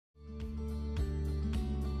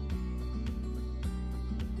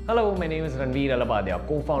Hello, my name is Ranveer,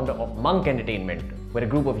 co-founder of Monk Entertainment. We're a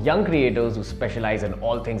group of young creators who specialize in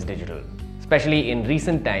all things digital. Especially in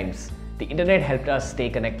recent times, the internet helped us stay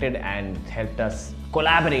connected and helped us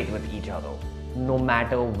collaborate with each other, no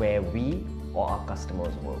matter where we or our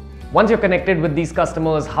customers were. Once you're connected with these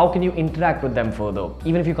customers, how can you interact with them further,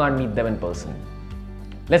 even if you can't meet them in person?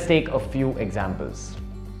 Let's take a few examples.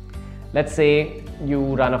 Let's say you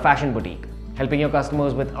run a fashion boutique, helping your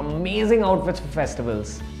customers with amazing outfits for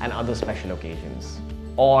festivals and other special occasions.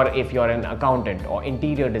 Or if you're an accountant or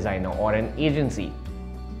interior designer or an agency,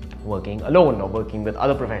 working alone or working with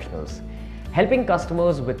other professionals, helping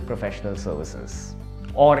customers with professional services.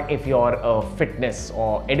 Or if you're a fitness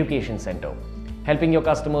or education center, helping your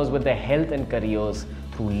customers with their health and careers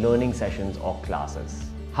through learning sessions or classes.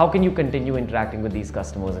 How can you continue interacting with these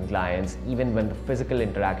customers and clients even when the physical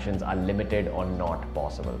interactions are limited or not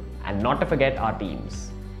possible? And not to forget our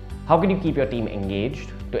teams. How can you keep your team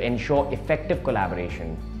engaged to ensure effective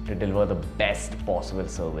collaboration to deliver the best possible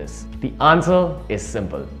service? The answer is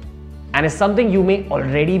simple, and is something you may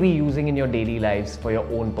already be using in your daily lives for your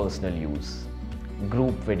own personal use.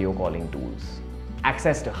 Group video calling tools.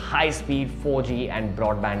 Access to high-speed 4G and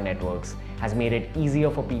broadband networks has made it easier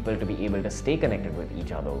for people to be able to stay connected with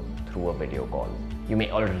each other through a video call. You may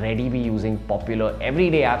already be using popular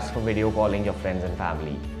everyday apps for video calling your friends and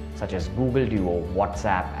family, such as Google Duo,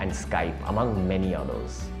 WhatsApp, and Skype, among many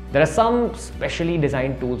others. There are some specially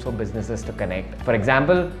designed tools for businesses to connect. For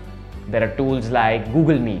example, there are tools like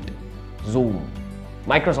Google Meet, Zoom,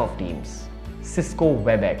 Microsoft Teams, Cisco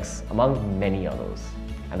WebEx, among many others.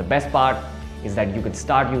 And the best part is that you can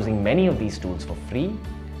start using many of these tools for free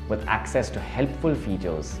with access to helpful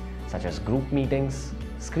features such as group meetings,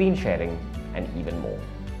 screen sharing, and even more.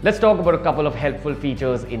 Let's talk about a couple of helpful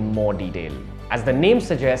features in more detail. As the name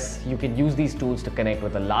suggests, you can use these tools to connect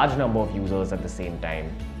with a large number of users at the same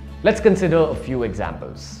time. Let's consider a few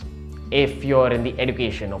examples. If you're in the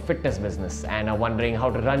education or fitness business and are wondering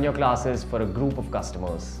how to run your classes for a group of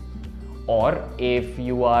customers, or if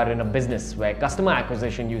you are in a business where customer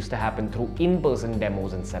acquisition used to happen through in-person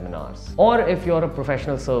demos and seminars. Or if you're a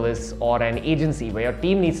professional service or an agency where your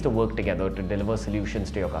team needs to work together to deliver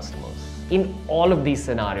solutions to your customers. In all of these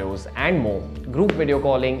scenarios and more, group video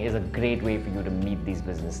calling is a great way for you to meet these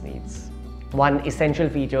business needs. One essential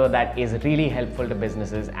feature that is really helpful to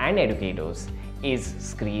businesses and educators is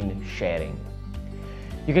screen sharing.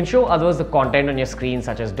 You can show others the content on your screen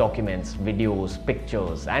such as documents, videos,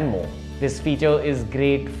 pictures, and more. This feature is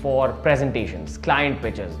great for presentations, client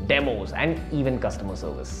pitches, demos, and even customer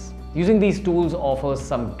service. Using these tools offers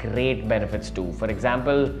some great benefits too. For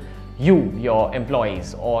example, you, your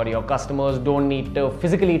employees, or your customers don't need to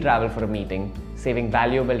physically travel for a meeting, saving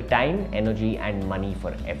valuable time, energy, and money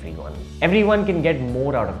for everyone. Everyone can get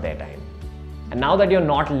more out of their time. And now that you're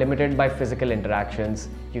not limited by physical interactions,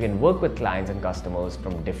 you can work with clients and customers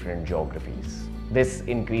from different geographies. This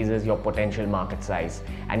increases your potential market size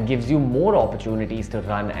and gives you more opportunities to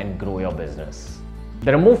run and grow your business.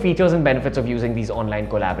 There are more features and benefits of using these online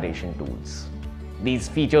collaboration tools. These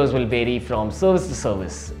features will vary from service to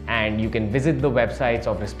service, and you can visit the websites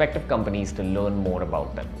of respective companies to learn more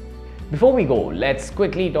about them. Before we go, let's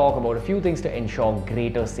quickly talk about a few things to ensure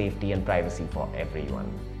greater safety and privacy for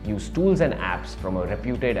everyone. Use tools and apps from a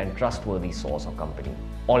reputed and trustworthy source or company.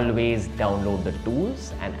 Always download the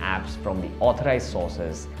tools and apps from the authorized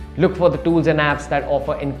sources. Look for the tools and apps that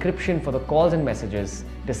offer encryption for the calls and messages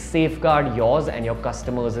to safeguard yours and your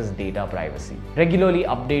customers' data privacy. Regularly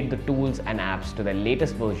update the tools and apps to their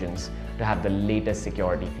latest versions to have the latest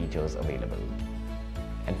security features available.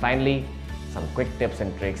 And finally, some quick tips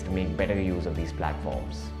and tricks to make better use of these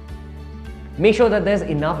platforms. Make sure that there's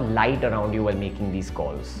enough light around you while making these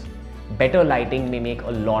calls. Better lighting may make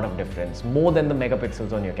a lot of difference, more than the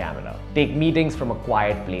megapixels on your camera. Take meetings from a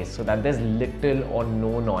quiet place so that there's little or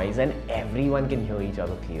no noise and everyone can hear each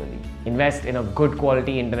other clearly. Invest in a good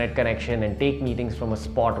quality internet connection and take meetings from a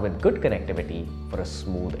spot with good connectivity for a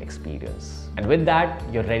smooth experience. And with that,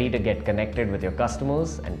 you're ready to get connected with your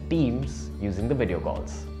customers and teams using the video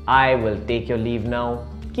calls. I will take your leave now.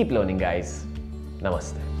 Keep learning, guys.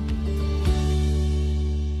 Namaste.